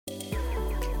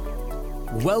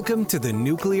Welcome to the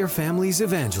Nuclear Families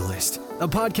Evangelist, a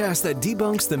podcast that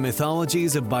debunks the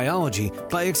mythologies of biology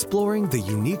by exploring the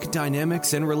unique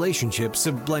dynamics and relationships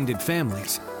of blended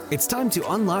families. It's time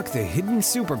to unlock the hidden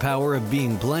superpower of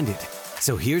being blended.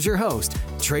 So here's your host,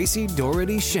 Tracy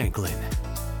Doherty Shanklin.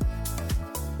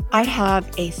 I have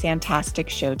a fantastic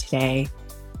show today.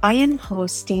 I am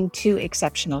hosting two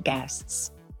exceptional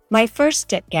guests. My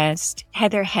first guest,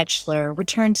 Heather Hetchler,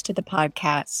 returns to the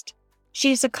podcast.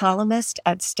 She's a columnist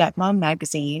at Stepmom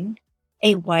Magazine,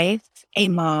 a wife, a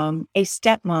mom, a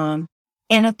stepmom,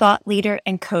 and a thought leader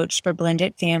and coach for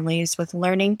blended families with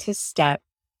Learning to Step,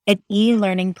 an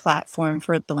e-learning platform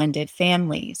for blended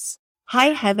families.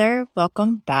 Hi, Heather.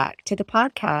 Welcome back to the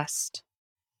podcast.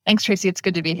 Thanks, Tracy. It's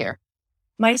good to be here.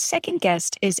 My second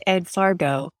guest is Ed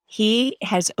Fargo. He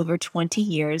has over 20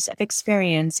 years of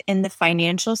experience in the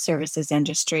financial services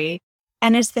industry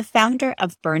and is the founder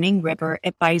of Burning River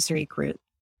Advisory Group,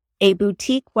 a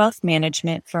boutique wealth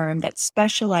management firm that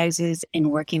specializes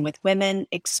in working with women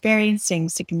experiencing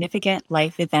significant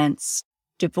life events,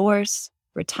 divorce,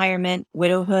 retirement,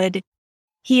 widowhood.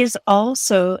 He is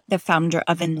also the founder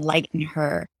of Enlighten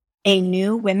Her, a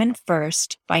new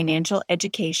women-first financial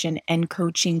education and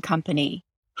coaching company.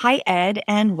 Hi, Ed,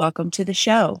 and welcome to the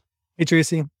show. Hey,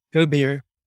 Tracy. Good to be here.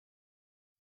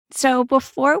 So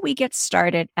before we get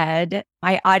started, Ed,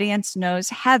 my audience knows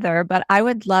Heather, but I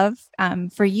would love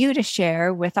for you to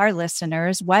share with our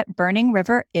listeners what Burning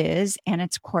River is and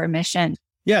its core mission.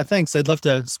 Yeah, thanks. I'd love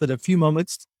to spend a few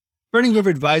moments. Burning River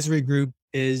Advisory Group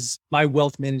is my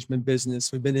wealth management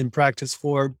business. We've been in practice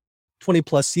for 20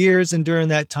 plus years. And during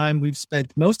that time, we've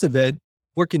spent most of it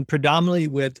working predominantly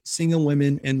with single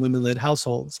women and women-led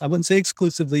households. I wouldn't say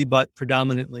exclusively, but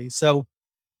predominantly. So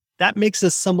that makes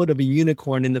us somewhat of a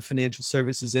unicorn in the financial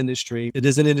services industry. It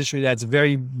is an industry that's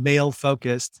very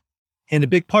male-focused. And a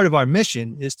big part of our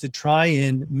mission is to try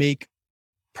and make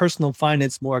personal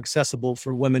finance more accessible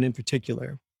for women in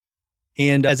particular.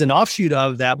 And as an offshoot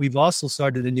of that, we've also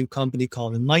started a new company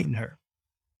called Enlighten Her.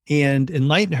 And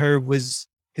Enlighten Her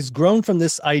has grown from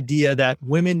this idea that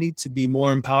women need to be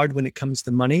more empowered when it comes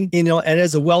to money. And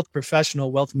as a wealth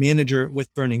professional, wealth manager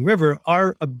with Burning River,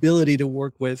 our ability to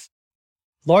work with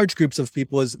large groups of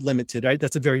people is limited, right?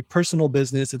 That's a very personal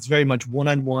business. It's very much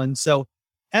one-on-one. So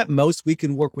at most, we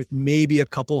can work with maybe a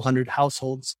couple hundred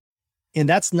households. And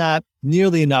that's not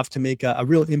nearly enough to make a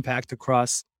real impact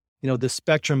across, the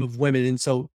spectrum of women. And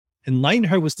so Enlighten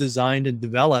Her was designed and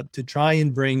developed to try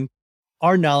and bring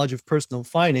our knowledge of personal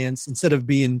finance, instead of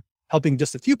helping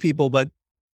just a few people, but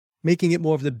making it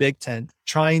more of the big tent,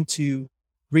 trying to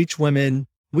reach women.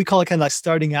 We call it kind of like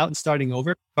starting out and starting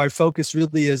over. Our focus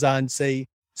really is on, say,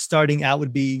 starting out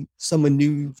would be someone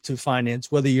new to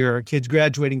finance, whether you're a kid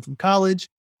graduating from college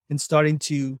and starting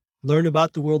to learn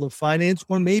about the world of finance,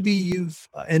 or maybe you've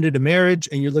ended a marriage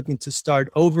and you're looking to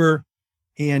start over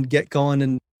and get going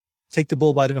and take the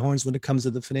bull by the horns when it comes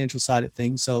to the financial side of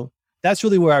things. So that's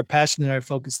really where our passion and our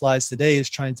focus lies today, is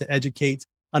trying to educate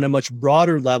on a much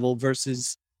broader level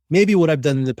versus maybe what I've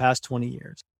done in the past 20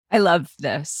 years. I love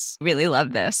this, really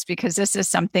love this, because this is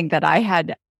something that I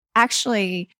had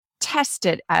actually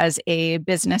tested as a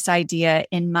business idea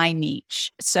in my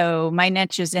niche. So my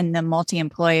niche is in the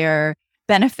multi-employer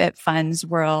benefit funds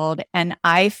world. And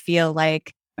I feel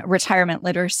like retirement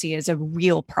literacy is a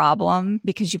real problem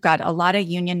because you've got a lot of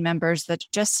union members that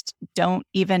just don't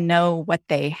even know what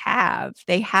they have.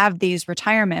 They have these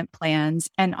retirement plans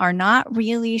and are not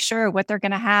really sure what they're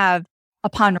going to have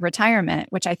upon retirement,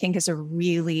 which I think is a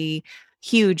really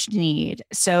huge need.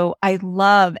 So I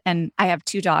love, and I have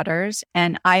two daughters,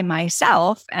 and I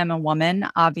myself am a woman,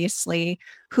 obviously,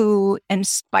 who, in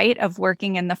spite of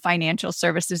working in the financial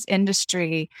services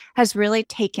industry, has really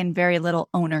taken very little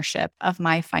ownership of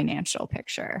my financial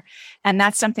picture. And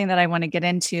that's something that I want to get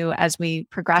into as we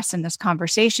progress in this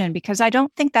conversation, because I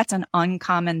don't think that's an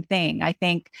uncommon thing. I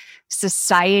think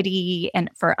society, and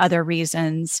for other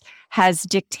reasons, has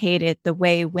dictated the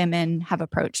way women have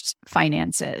approached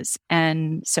finances.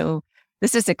 And so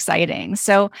this is exciting.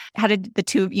 So how did the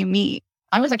two of you meet?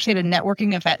 I was actually at a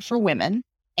networking event for women,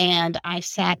 and I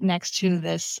sat next to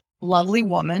this lovely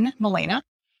woman, Milena,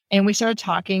 and we started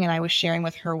talking, and I was sharing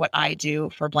with her what I do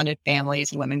for blended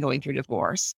families and women going through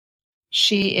divorce.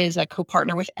 She is a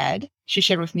co-partner with Ed. She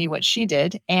shared with me what she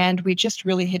did, and we just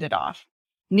really hit it off.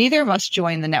 Neither of us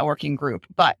joined the networking group,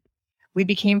 but we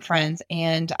became friends,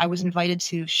 and I was invited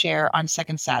to share on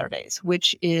Second Saturdays,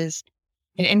 which is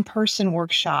an in-person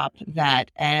workshop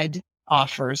that Ed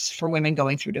offers for women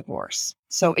going through divorce.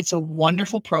 So it's a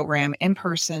wonderful program, in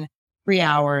person, 3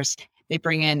 hours. They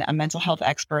bring in a mental health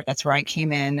expert. That's where I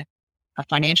came in, a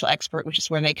financial expert, which is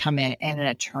where they come in, and an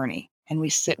attorney. and we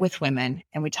sit with women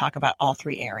and we talk about all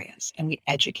three areas and we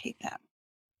educate them.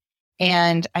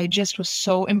 And I just was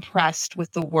so impressed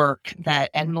with the work that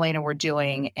Ed and Milena were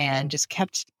doing and just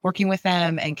kept working with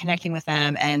them and connecting with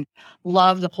them and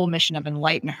loved the whole mission of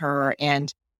Enlighten Her.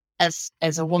 And as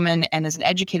a woman and as an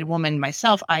educated woman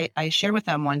myself, I shared with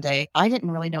them one day, I didn't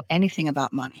really know anything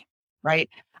about money, right?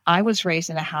 I was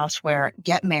raised in a house where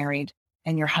get married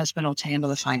and your husband will handle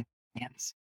the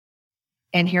finance.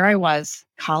 And here I was,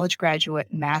 college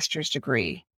graduate, master's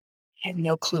degree, had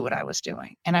no clue what I was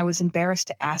doing. And I was embarrassed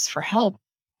to ask for help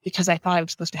because I thought I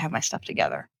was supposed to have my stuff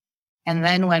together. And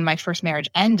then when my first marriage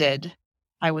ended,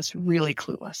 I was really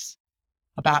clueless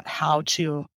about how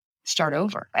to start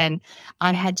over. And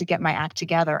I had to get my act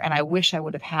together. And I wish I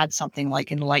would have had something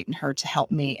like Enlighten Her to help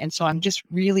me. And so I'm just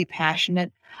really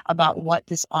passionate about what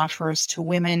this offers to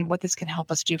women, what this can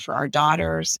help us do for our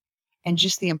daughters, and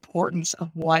just the importance of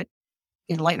what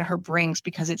Enlighten Her brings,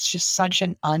 because it's just such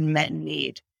an unmet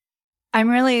need. I'm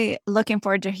really looking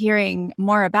forward to hearing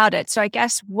more about it. So I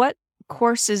guess what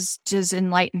courses does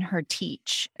Enlighten Her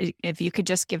teach? If you could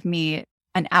just give me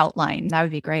an outline, that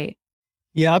would be great.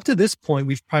 Yeah, up to this point,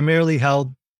 we've primarily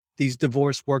held these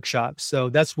divorce workshops. So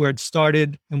that's where it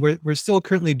started. And we're still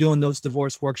currently doing those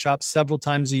divorce workshops several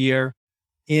times a year.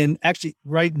 And actually,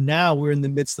 right now, we're in the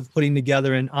midst of putting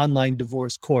together an online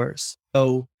divorce course.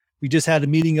 So we just had a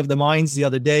meeting of the minds the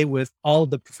other day with all of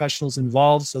the professionals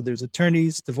involved. So there's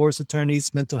attorneys, divorce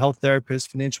attorneys, mental health therapists,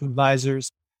 financial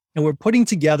advisors, and we're putting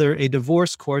together a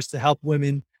divorce course to help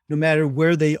women no matter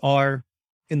where they are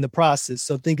in the process.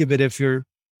 So think of it, if you're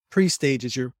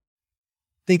pre-stages, you're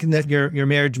thinking that your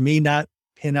marriage may not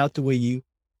pan out the way you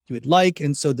would like.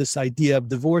 And so this idea of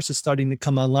divorce is starting to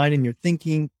come online in your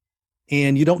thinking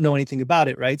and you don't know anything about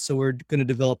it, right? So we're going to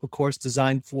develop a course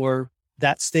designed for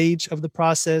that stage of the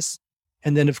process.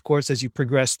 And then of course, as you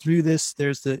progress through this,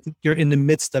 you're in the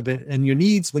midst of it, and your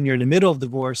needs when you're in the middle of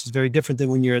divorce is very different than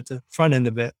when you're at the front end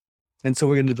of it. And so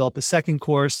we're going to develop a second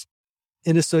course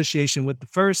in association with the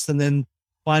first. And then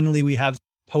finally we have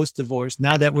post-divorce.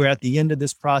 Now that we're at the end of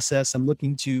this process, I'm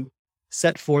looking to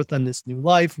set forth on this new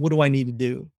life. What do I need to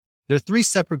do? There are 3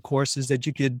 separate courses that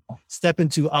you could step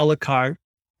into a la carte,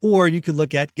 or you could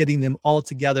look at getting them all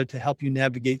together to help you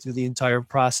navigate through the entire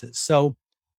process. So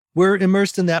we're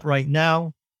immersed in that right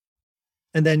now.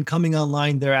 And then coming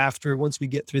online thereafter, once we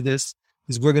get through this,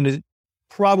 is we're going to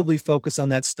probably focus on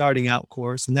that starting out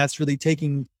course. And that's really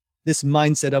taking this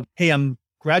mindset of, hey, I'm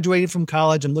graduating from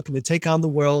college. I'm looking to take on the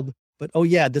world. But oh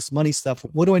yeah, this money stuff.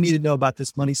 What do I need to know about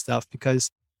this money stuff?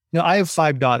 Because, I have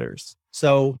 5 daughters.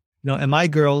 So, and my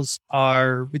girls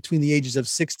are between the ages of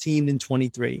 16 and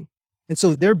 23. And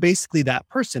so they're basically that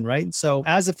person, right? So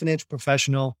as a financial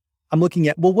professional, I'm looking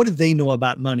at, well, what do they know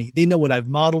about money? They know what I've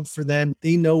modeled for them.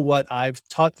 They know what I've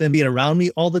taught them being around me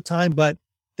all the time, but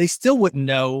they still wouldn't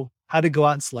know how to go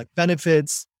out and select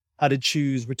benefits, how to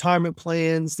choose retirement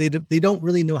plans. They don't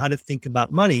really know how to think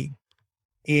about money.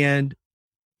 And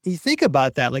you think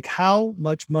about that, like how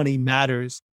much money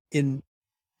matters in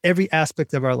every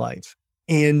aspect of our life.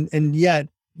 And yet,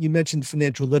 you mentioned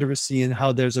financial literacy and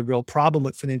how there's a real problem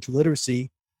with financial literacy.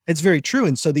 It's very true.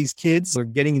 And so these kids are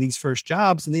getting these first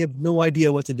jobs and they have no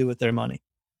idea what to do with their money.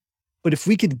 But if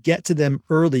we could get to them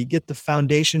early, get the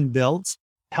foundation built,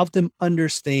 help them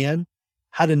understand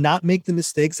how to not make the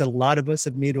mistakes that a lot of us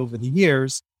have made over the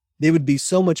years, they would be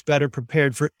so much better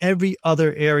prepared for every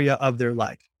other area of their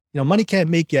life. Money can't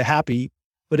make you happy,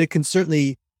 but it can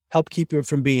certainly help keep you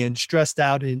from being stressed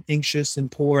out and anxious and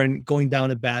poor and going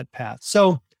down a bad path.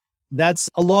 So that's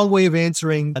a long way of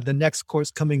answering. The next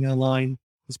course coming online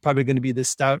is probably going to be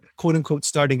this quote unquote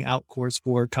starting out course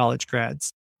for college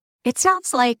grads. It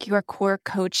sounds like your core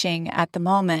coaching at the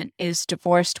moment is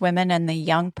divorced women and the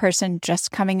young person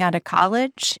just coming out of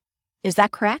college. Is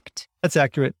that correct? That's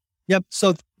accurate. Yep.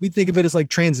 So we think of it as like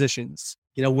transitions,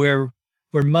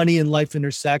 where money and life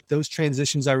intersect. Those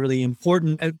transitions are really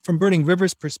important. And from Burning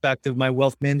River's perspective, my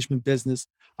wealth management business,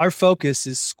 our focus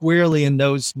is squarely in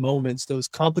those moments, those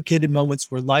complicated moments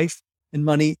where life and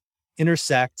money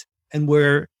intersect, and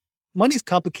where money's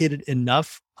complicated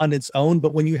enough on its own.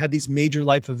 But when you have these major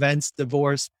life events,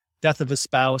 divorce, death of a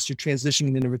spouse, you're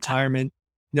transitioning into retirement,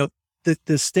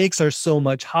 the stakes are so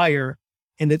much higher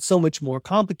and it's so much more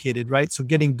complicated, right? So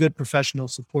getting good professional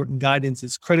support and guidance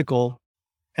is critical.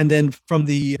 And then from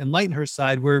the Enlighten Her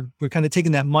side, we're kind of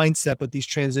taking that mindset with these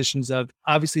transitions of,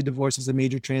 obviously divorce is a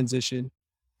major transition.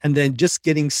 And then just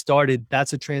getting started,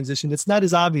 that's a transition. It's not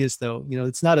as obvious though.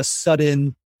 It's not a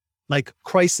sudden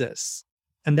crisis.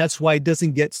 And that's why it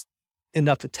doesn't get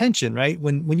enough attention, right?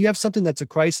 When you have something that's a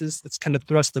crisis that's kind of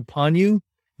thrust upon you,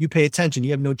 you pay attention.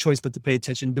 You have no choice but to pay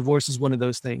attention. Divorce is one of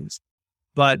those things.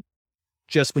 But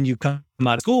just when you come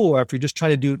out of school, or if you're just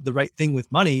trying to do the right thing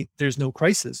with money, there's no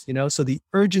crisis, So the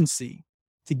urgency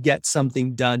to get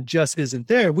something done just isn't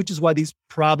there, which is why these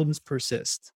problems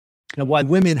persist. Why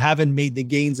women haven't made the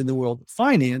gains in the world of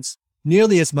finance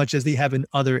nearly as much as they have in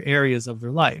other areas of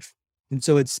their life. And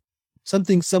so it's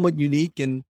something somewhat unique,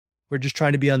 and we're just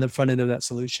trying to be on the front end of that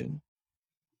solution.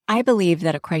 I believe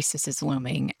that a crisis is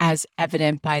looming, as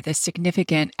evident by the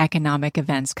significant economic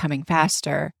events coming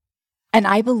faster. And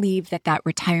I believe that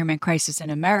retirement crisis in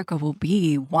America will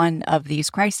be one of these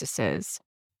crises.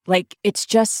 It's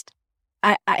just,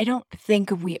 I don't think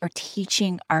we are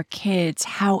teaching our kids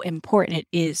how important it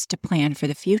is to plan for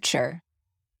the future.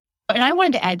 And I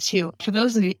wanted to add too, for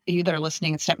those of you that are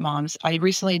listening, stepmoms, I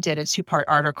recently did a 2-part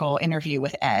article interview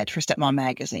with Ed for Stepmom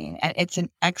Magazine. And it's an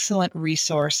excellent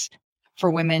resource for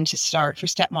women to start, for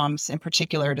stepmoms in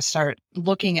particular, to start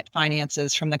looking at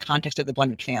finances from the context of the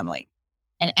blended family.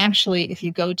 And actually, if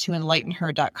you go to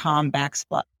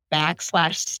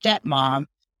enlightenher.com/stepmom,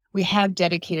 we have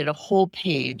dedicated a whole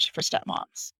page for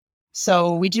stepmoms.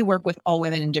 So we do work with all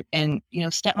women, and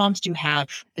stepmoms do have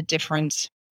a different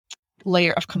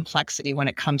layer of complexity when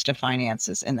it comes to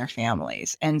finances in their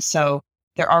families. And so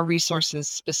there are resources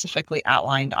specifically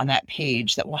outlined on that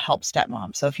page that will help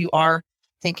stepmoms. So if you are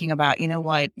thinking about,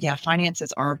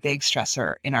 finances are a big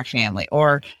stressor in our family,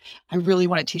 or I really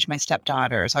want to teach my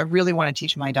stepdaughters, I really want to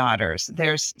teach my daughters,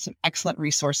 there's some excellent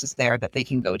resources there that they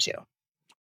can go to.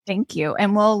 Thank you.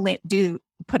 And we'll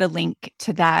put a link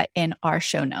to that in our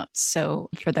show notes. So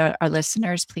for our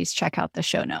listeners, please check out the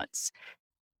show notes.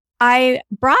 I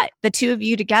brought the two of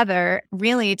you together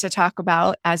really to talk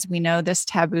about, as we know, this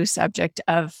taboo subject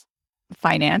of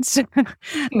finance,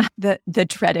 the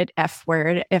dreaded F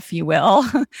word, if you will.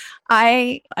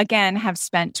 I, again, have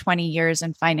spent 20 years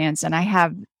in finance, and I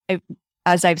have,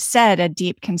 as I've said, a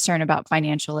deep concern about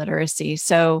financial literacy.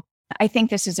 So I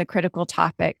think this is a critical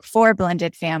topic for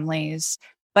blended families,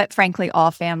 but frankly,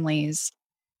 all families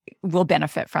will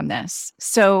benefit from this.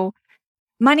 So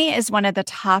money is one of the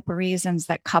top reasons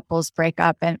that couples break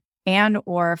up and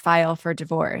or file for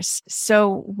divorce.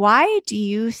 So why do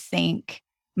you think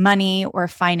money or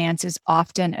finance is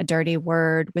often a dirty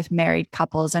word with married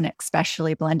couples and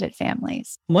especially blended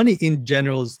families? Money in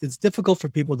general, it's difficult for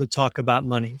people to talk about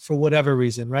money for whatever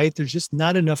reason, right? There's just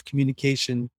not enough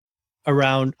communication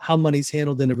around how money's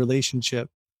handled in a relationship.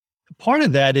 Part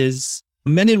of that is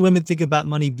men and women think about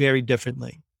money very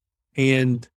differently.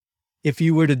 And if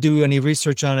you were to do any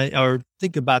research on it or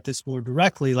think about this more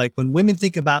directly, like when women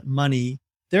think about money,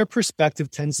 their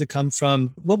perspective tends to come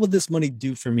from, what will this money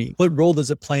do for me? What role does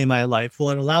it play in my life?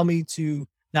 Will it allow me to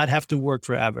not have to work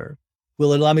forever?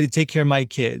 Will it allow me to take care of my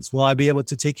kids? Will I be able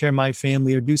to take care of my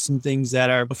family or do some things that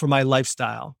are for my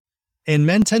lifestyle? And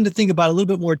men tend to think about it a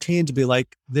little bit more tangibly,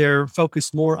 like they're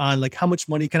focused more on like, how much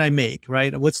money can I make,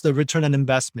 right? What's the return on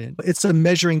investment? It's a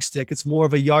measuring stick. It's more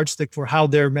of a yardstick for how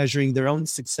they're measuring their own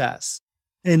success.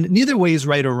 And neither way is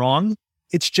right or wrong.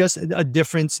 It's just a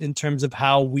difference in terms of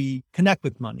how we connect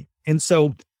with money. And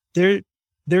so there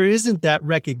isn't that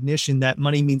recognition that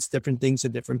money means different things to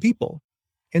different people.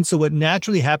 And so what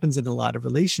naturally happens in a lot of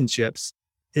relationships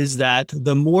is that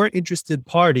the more interested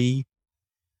party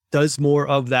does more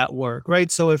of that work,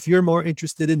 right? So if you're more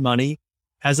interested in money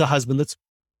as a husband, let's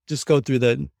just go through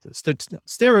the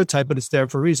stereotype, but it's there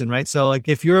for a reason, right? So like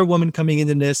if you're a woman coming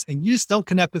into this and you just don't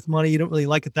connect with money, you don't really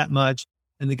like it that much.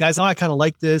 And the guy's, I kind of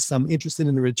like this. I'm interested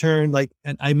in the return.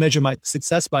 And I measure my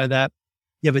success by that.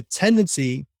 You have a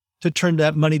tendency to turn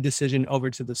that money decision over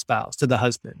to the spouse, to the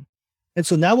husband. And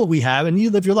so now what we have, and you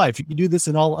live your life, you can do this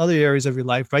in all other areas of your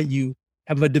life, right? You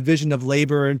have a division of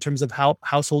labor in terms of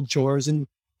household chores and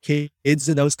kids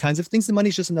and those kinds of things. The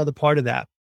money's just another part of that.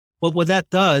 But what that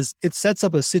does, it sets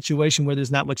up a situation where there's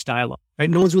not much dialogue, right?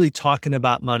 No one's really talking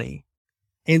about money.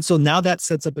 And so now that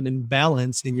sets up an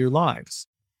imbalance in your lives.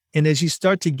 And as you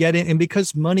start to get in, and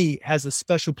because money has a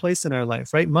special place in our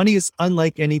life, right? Money is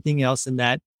unlike anything else in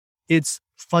that it's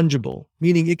fungible,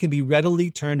 meaning it can be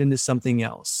readily turned into something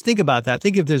else. Think about that.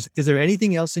 Think if is there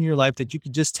anything else in your life that you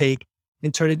could just take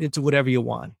and turn it into whatever you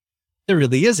want? There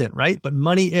really isn't, right? But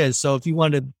money is. So if you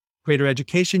wanted greater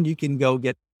education, you can go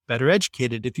get better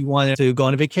educated. If you wanted to go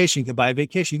on a vacation, you can buy a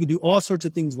vacation. You can do all sorts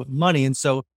of things with money. And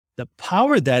so the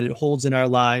power that it holds in our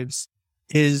lives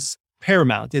is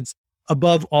paramount. It's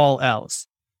above all else.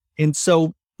 And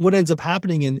so what ends up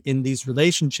happening in these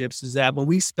relationships is that when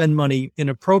we spend money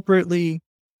inappropriately,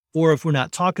 or if we're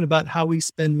not talking about how we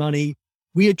spend money,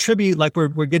 we attribute like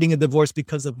we're getting a divorce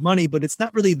because of money, but it's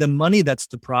not really the money that's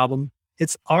the problem.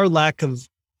 It's our lack of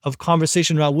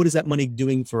conversation around what is that money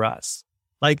doing for us?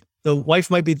 Like The wife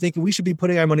might be thinking we should be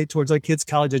putting our money towards our kids'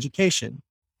 college education.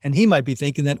 And he might be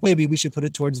thinking that maybe we should put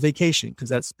it towards vacation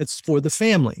because it's for the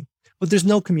family. But there's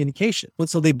no communication.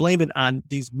 So they blame it on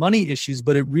these money issues,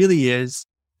 but it really is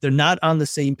they're not on the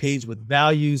same page with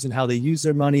values and how they use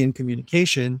their money and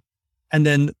communication. And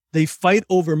then they fight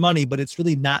over money, but it's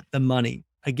really not the money.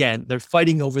 Again, they're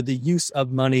fighting over the use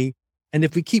of money. And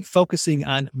if we keep focusing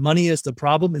on money as the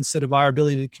problem instead of our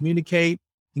ability to communicate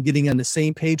and getting on the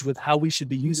same page with how we should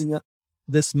be using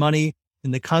this money in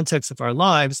the context of our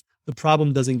lives, the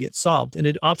problem doesn't get solved. And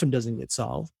it often doesn't get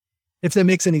solved, if that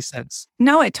makes any sense.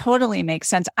 No, it totally makes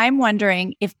sense. I'm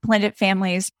wondering if blended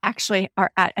families actually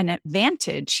are at an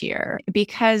advantage here,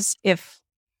 because if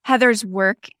Heather's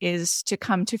work is to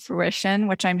come to fruition,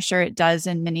 which I'm sure it does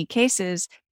in many cases,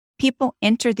 people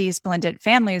enter these blended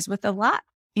families with a lot,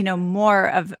 more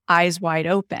of eyes wide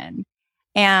open.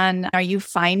 And are you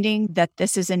finding that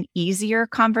this is an easier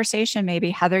conversation?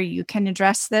 Maybe Heather, you can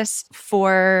address this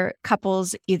for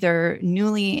couples either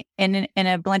newly in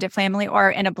a blended family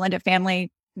or in a blended family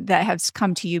that has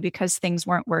come to you because things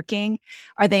weren't working.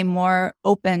 Are they more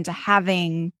open to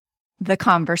having the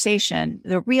conversation,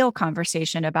 the real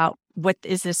conversation about what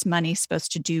is this money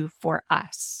supposed to do for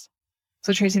us?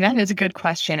 So Tracy, that is a good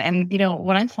question. And,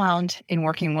 what I found in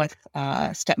working with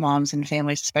stepmoms and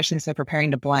families, especially as they're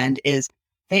preparing to blend, is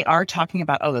they are talking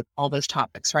about all those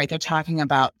topics, right? They're talking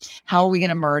about how are we going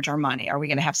to merge our money? Are we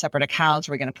going to have separate accounts?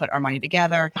 Are we going to put our money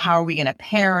together? How are we going to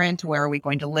parent? Where are we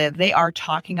going to live? They are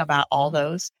talking about all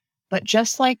those. But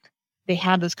just like they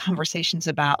have those conversations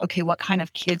about, okay, what kind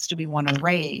of kids do we want to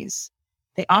raise?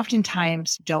 They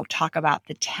oftentimes don't talk about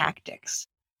the tactics.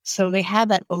 So they have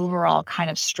that overall kind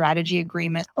of strategy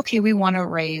agreement. Okay, we want to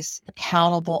raise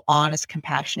accountable, honest,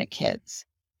 compassionate kids.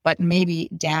 But maybe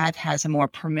dad has a more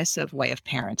permissive way of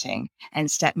parenting and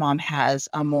stepmom has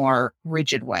a more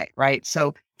rigid way, right?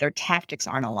 So their tactics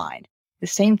aren't aligned. The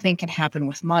same thing can happen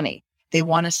with money. They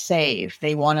want to save,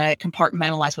 they want to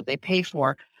compartmentalize what they pay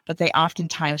for, but they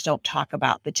oftentimes don't talk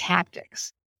about the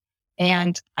tactics.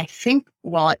 And I think,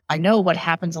 I know what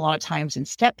happens a lot of times in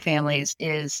step families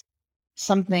is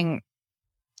something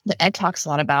that Ed talks a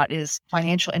lot about is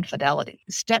financial infidelity.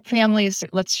 Step families,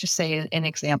 let's just say an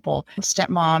example,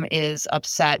 stepmom is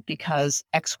upset because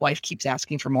ex-wife keeps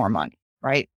asking for more money,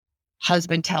 right?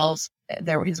 Husband tells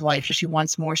his wife she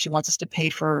wants more. She wants us to pay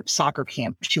for soccer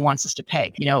camp. She wants us to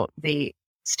pay. The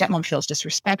stepmom feels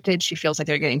disrespected. She feels like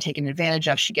they're getting taken advantage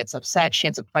of. She gets upset. She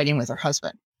ends up fighting with her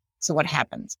husband. So what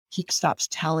happens? He stops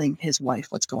telling his wife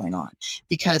what's going on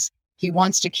because he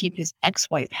wants to keep his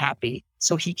ex-wife happy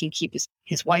so he can keep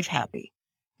his wife happy.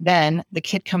 Then the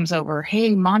kid comes over,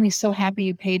 hey, mommy's so happy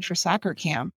you paid for soccer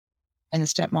camp. And the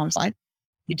stepmom's like,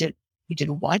 you did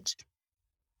what?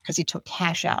 Because he took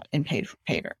cash out and paid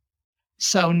her.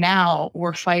 So now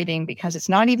we're fighting because it's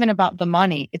not even about the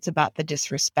money. It's about the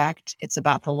disrespect. It's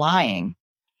about the lying.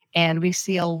 And we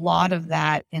see a lot of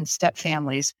that in step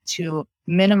families to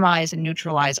minimize and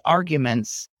neutralize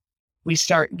arguments. We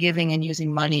start giving and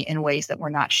using money in ways that we're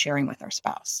not sharing with our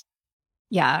spouse.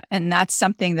 Yeah. And that's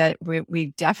something that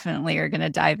we definitely are going to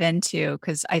dive into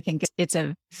because I think it's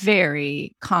a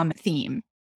very common theme.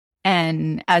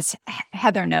 And as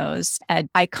Heather knows, Ed,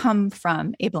 I come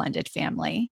from a blended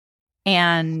family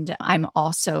and I'm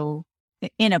also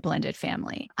in a blended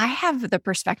family. I have the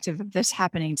perspective of this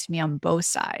happening to me on both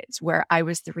sides, where I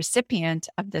was the recipient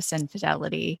of this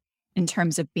infidelity in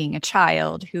terms of being a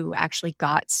child who actually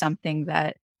got something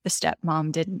that the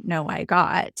stepmom didn't know I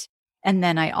got. And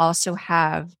then I also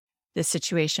have the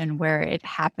situation where it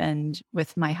happened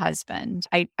with my husband.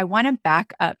 I want to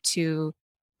back up to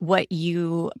what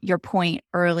your point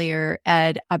earlier,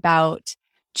 Ed, about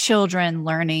children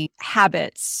learning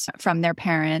habits from their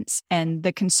parents and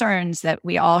the concerns that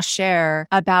we all share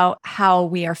about how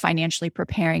we are financially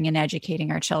preparing and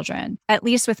educating our children. At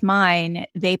least with mine,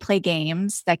 they play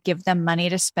games that give them money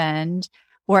to spend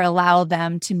or allow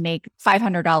them to make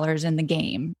 $500 in the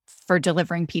game for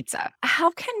delivering pizza.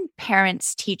 How can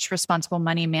parents teach responsible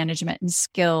money management and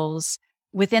skills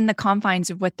within the confines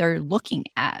of what they're looking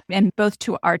at, and both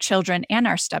to our children and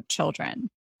our stepchildren?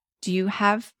 Do you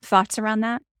have thoughts around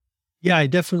that? Yeah, I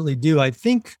definitely do. I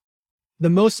think the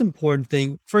most important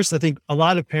thing, first, I think a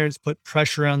lot of parents put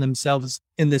pressure on themselves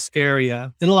in this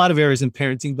area, in a lot of areas in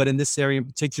parenting, but in this area in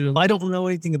particular. I don't know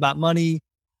anything about money.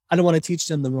 I don't want to teach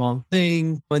them the wrong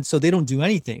thing. And so they don't do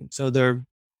anything. So they're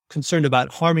concerned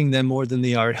about harming them more than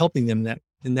they are helping them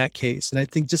in that case. And I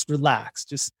think just relax.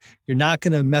 You're not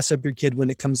going to mess up your kid when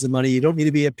it comes to money. You don't need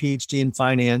to be a PhD in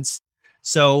finance.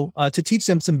 So to teach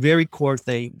them some very core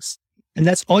things. And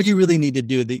that's all you really need to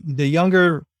do. The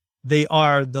younger they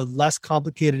are, the less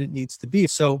complicated it needs to be.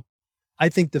 So I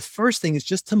think the first thing is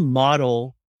just to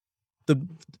model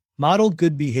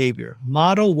good behavior,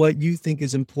 model what you think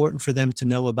is important for them to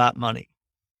know about money.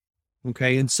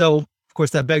 Okay. And so, of course,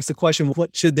 that begs the question,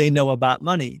 what should they know about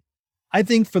money? I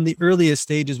think from the earliest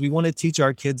stages, we want to teach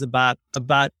our kids about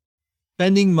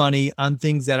spending money on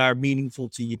things that are meaningful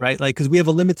to you, right? Like, because we have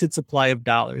a limited supply of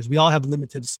dollars. We all have a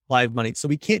limited supply of money. So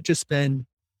we can't just spend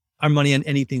our money on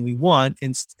anything we want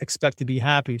and expect to be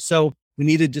happy. So we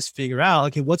need to just figure out,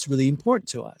 okay, what's really important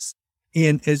to us?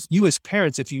 And as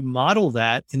parents, if you model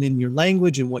that and in your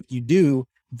language and what you do,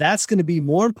 that's going to be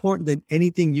more important than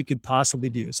anything you could possibly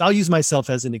do. So I'll use myself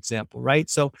as an example, right?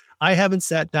 So I haven't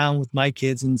sat down with my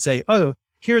kids and say, oh,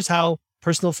 here's how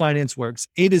personal finance works.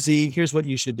 A to Z, here's what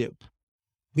you should do.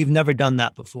 We've never done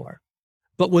that before.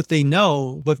 But what they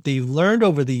know, what they've learned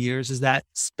over the years is that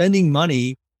spending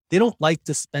money, they don't like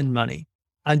to spend money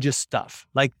on just stuff.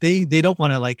 Like they don't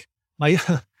want to, like my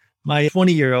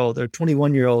 20-year-old or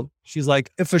 21-year-old, she's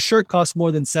like, if a shirt costs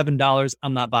more than $7,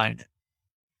 I'm not buying it.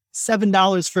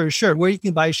 $7 for a shirt, where you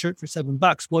can buy a shirt for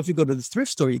 $7. Well, if you go to the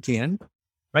thrift store, you can,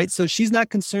 right? So she's not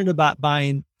concerned about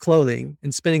buying clothing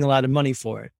and spending a lot of money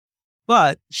for it,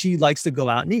 but she likes to go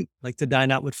out and eat, like to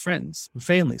dine out with friends and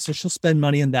family. So she'll spend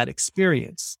money on that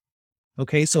experience.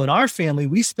 Okay. So in our family,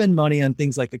 we spend money on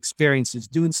things like experiences,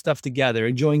 doing stuff together,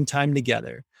 enjoying time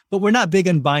together. But we're not big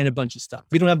on buying a bunch of stuff.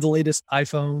 We don't have the latest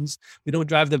iPhones. We don't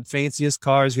drive the fanciest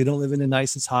cars. We don't live in the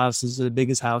nicest houses or the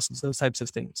biggest houses, those types of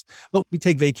things. But we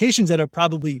take vacations that are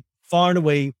probably far and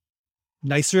away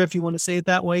nicer, if you want to say it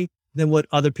that way, than what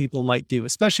other people might do,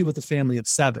 especially with a family of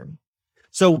 7.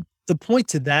 So the point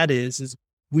to that is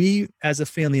we as a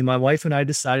family, my wife and I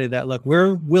decided that, look,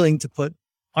 we're willing to put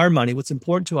our money. What's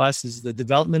important to us is the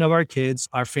development of our kids,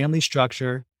 our family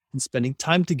structure, and spending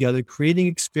time together, creating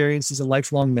experiences and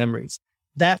lifelong memories.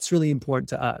 That's really important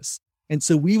to us. And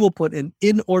so we will put an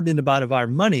inordinate amount of our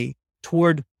money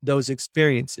toward those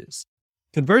experiences.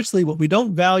 Conversely, what we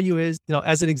don't value is,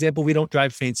 as an example, we don't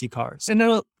drive fancy cars.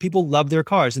 And people love their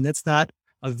cars, and that's not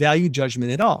a value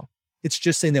judgment at all. It's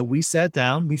just saying that we sat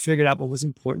down, we figured out what was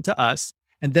important to us,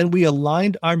 and then we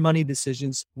aligned our money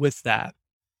decisions with that.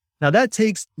 Now that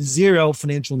takes zero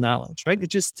financial knowledge, right? It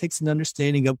just takes an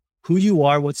understanding of who you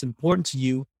are, what's important to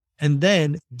you, and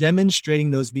then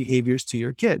demonstrating those behaviors to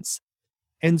your kids.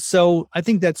 And so I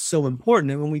think that's so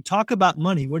important. And when we talk about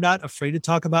money, we're not afraid to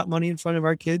talk about money in front of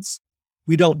our kids.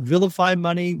 We don't vilify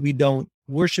money. We don't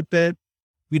worship it.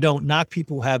 We don't knock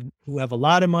people who have a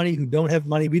lot of money, who don't have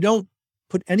money. We don't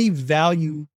put any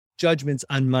value judgments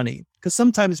on money, because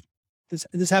sometimes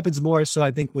this happens more so,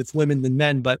 I think, with women than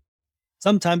men, but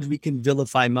sometimes we can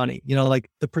vilify money,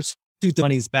 like the pursuit of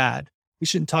money is bad. We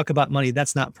shouldn't talk about money.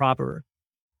 That's not proper.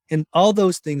 And all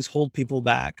those things hold people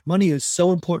back. Money is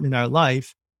so important in our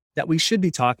life that we should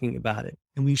be talking about it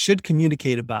and we should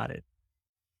communicate about it.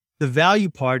 The value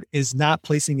part is not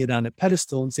placing it on a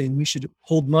pedestal and saying we should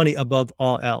hold money above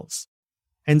all else.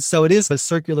 And so it is a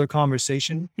circular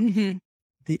conversation at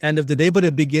the end of the day, but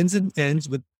it begins and ends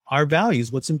with our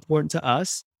values, what's important to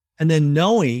us. And then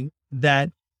knowing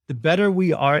that the better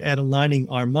we are at aligning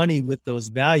our money with those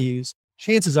values,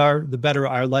 chances are the better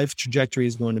our life trajectory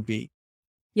is going to be.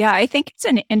 Yeah, I think it's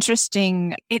an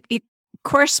interesting, it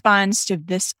corresponds to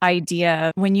this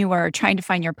idea when you are trying to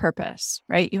find your purpose,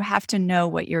 right? You have to know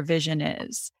what your vision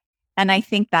is. And I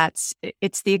think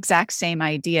it's the exact same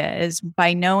idea is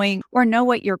by knowing or know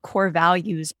what your core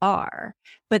values are.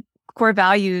 But core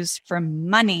values for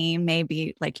money may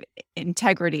be like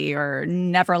integrity or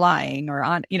never lying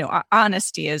or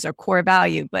honesty is a core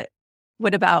value. But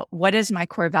what is my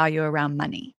core value around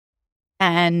money?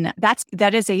 And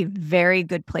that is a very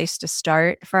good place to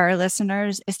start for our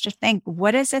listeners, is to think,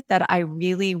 what is it that I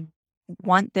really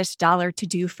want this dollar to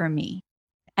do for me?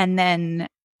 And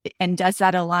does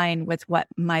that align with what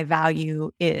my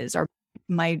value is or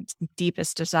my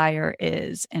deepest desire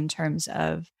is in terms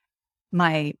of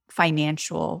my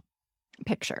financial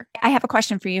picture? I have a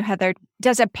question for you, Heather.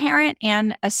 Does a parent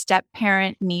and a step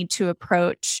parent need to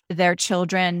approach their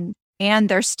children and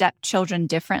their stepchildren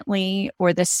differently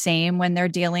or the same when they're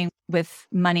dealing with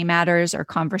money matters or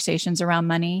conversations around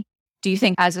money? Do you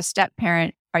think as a step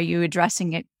parent, are you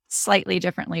addressing it slightly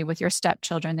differently with your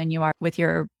stepchildren than you are with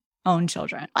your own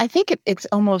children? I think it's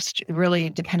almost really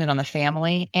dependent on the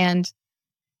family. And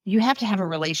you have to have a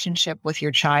relationship with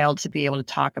your child to be able to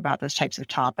talk about those types of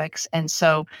topics. And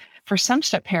so for some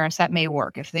step parents, that may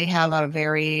work. If they have a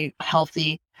very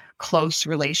healthy, close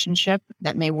relationship,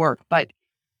 that may work. But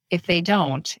if they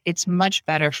don't, it's much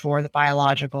better for the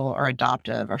biological or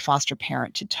adoptive or foster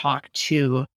parent to talk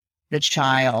to the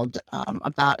child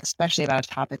especially about a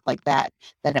topic like that,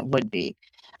 than it would be.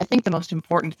 I think the most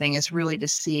important thing is really to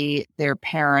see their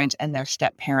parent and their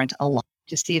step parent alike,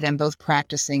 to see them both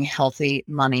practicing healthy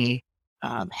money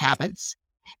habits.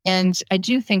 And I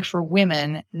do think for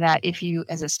women that if you,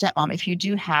 as a stepmom, if you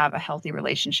do have a healthy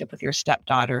relationship with your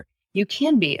stepdaughter, you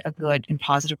can be a good and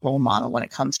positive role model when it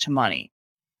comes to money.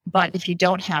 But if you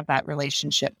don't have that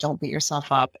relationship, don't beat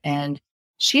yourself up. And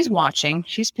she's watching,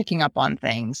 she's picking up on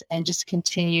things, and just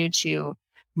continue to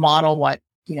model what,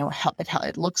 how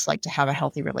it looks like to have a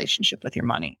healthy relationship with your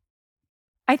money.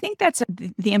 I think that's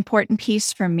the important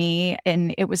piece for me.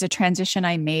 And it was a transition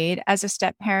I made as a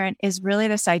step parent, is really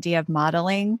this idea of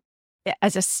modeling.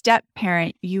 As a step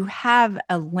parent, you have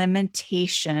a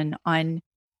limitation on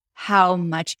how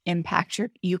much impact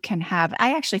you can have.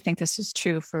 I actually think this is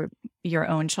true for your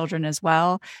own children as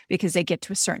well, because they get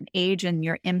to a certain age and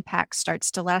your impact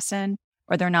starts to lessen,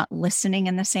 or they're not listening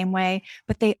in the same way,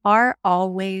 but they are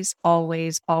always,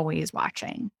 always, always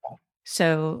watching.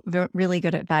 So really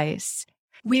good advice.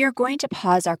 We are going to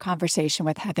pause our conversation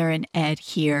with Heather and Ed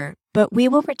here, but we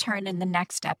will return in the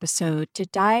next episode to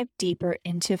dive deeper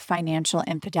into financial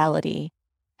infidelity.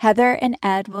 Heather and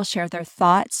Ed will share their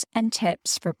thoughts and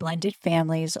tips for blended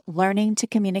families learning to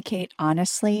communicate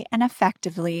honestly and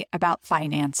effectively about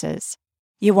finances.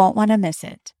 You won't want to miss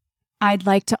it. I'd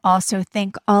like to also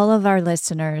thank all of our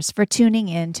listeners for tuning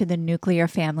in to the Nuclear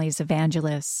Families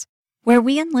Evangelists, where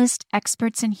we enlist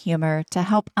experts in humor to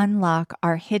help unlock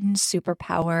our hidden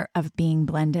superpower of being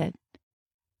blended.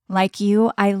 Like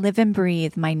you, I live and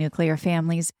breathe my nuclear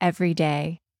families every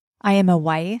day. I am a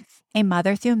wife, a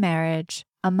mother through marriage,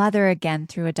 a mother again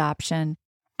through adoption,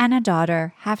 and a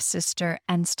daughter, half-sister,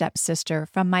 and stepsister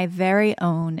from my very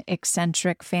own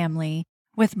eccentric family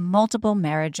with multiple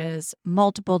marriages,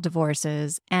 multiple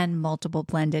divorces, and multiple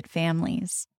blended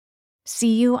families.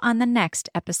 See you on the next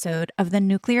episode of the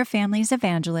Nuclear Families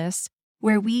Evangelists,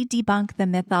 where we debunk the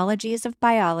mythologies of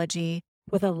biology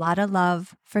with a lot of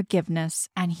love, forgiveness,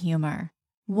 and humor,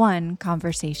 one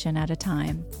conversation at a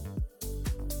time.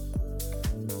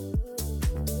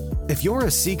 If you're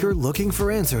a seeker looking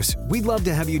for answers, we'd love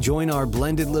to have you join our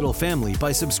blended little family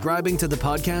by subscribing to the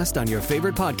podcast on your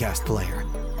favorite podcast player.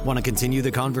 Want to continue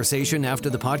the conversation after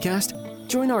the podcast?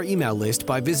 Join our email list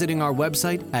by visiting our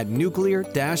website at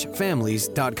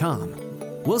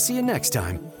nuclear-families.com. We'll see you next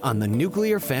time on the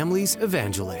Nuclear Families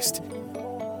Evangelist.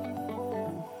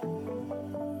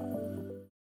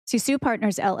 Sisu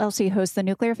Partners LLC hosts the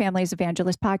Nuclear Families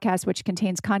Evangelist podcast, which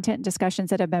contains content and discussions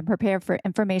that have been prepared for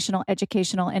informational,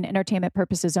 educational, and entertainment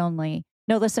purposes only.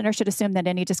 No listener should assume that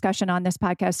any discussion on this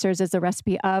podcast serves as a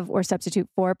recipe of or substitute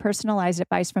for personalized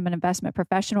advice from an investment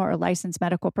professional or licensed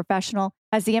medical professional,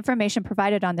 as the information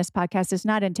provided on this podcast is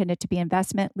not intended to be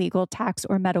investment, legal, tax,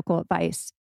 or medical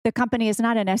advice. The company is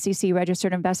not an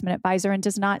SEC-registered investment advisor and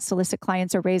does not solicit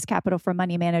clients or raise capital from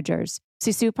money managers.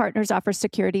 Sisu Partners offers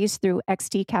securities through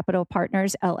XT Capital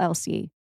Partners, LLC.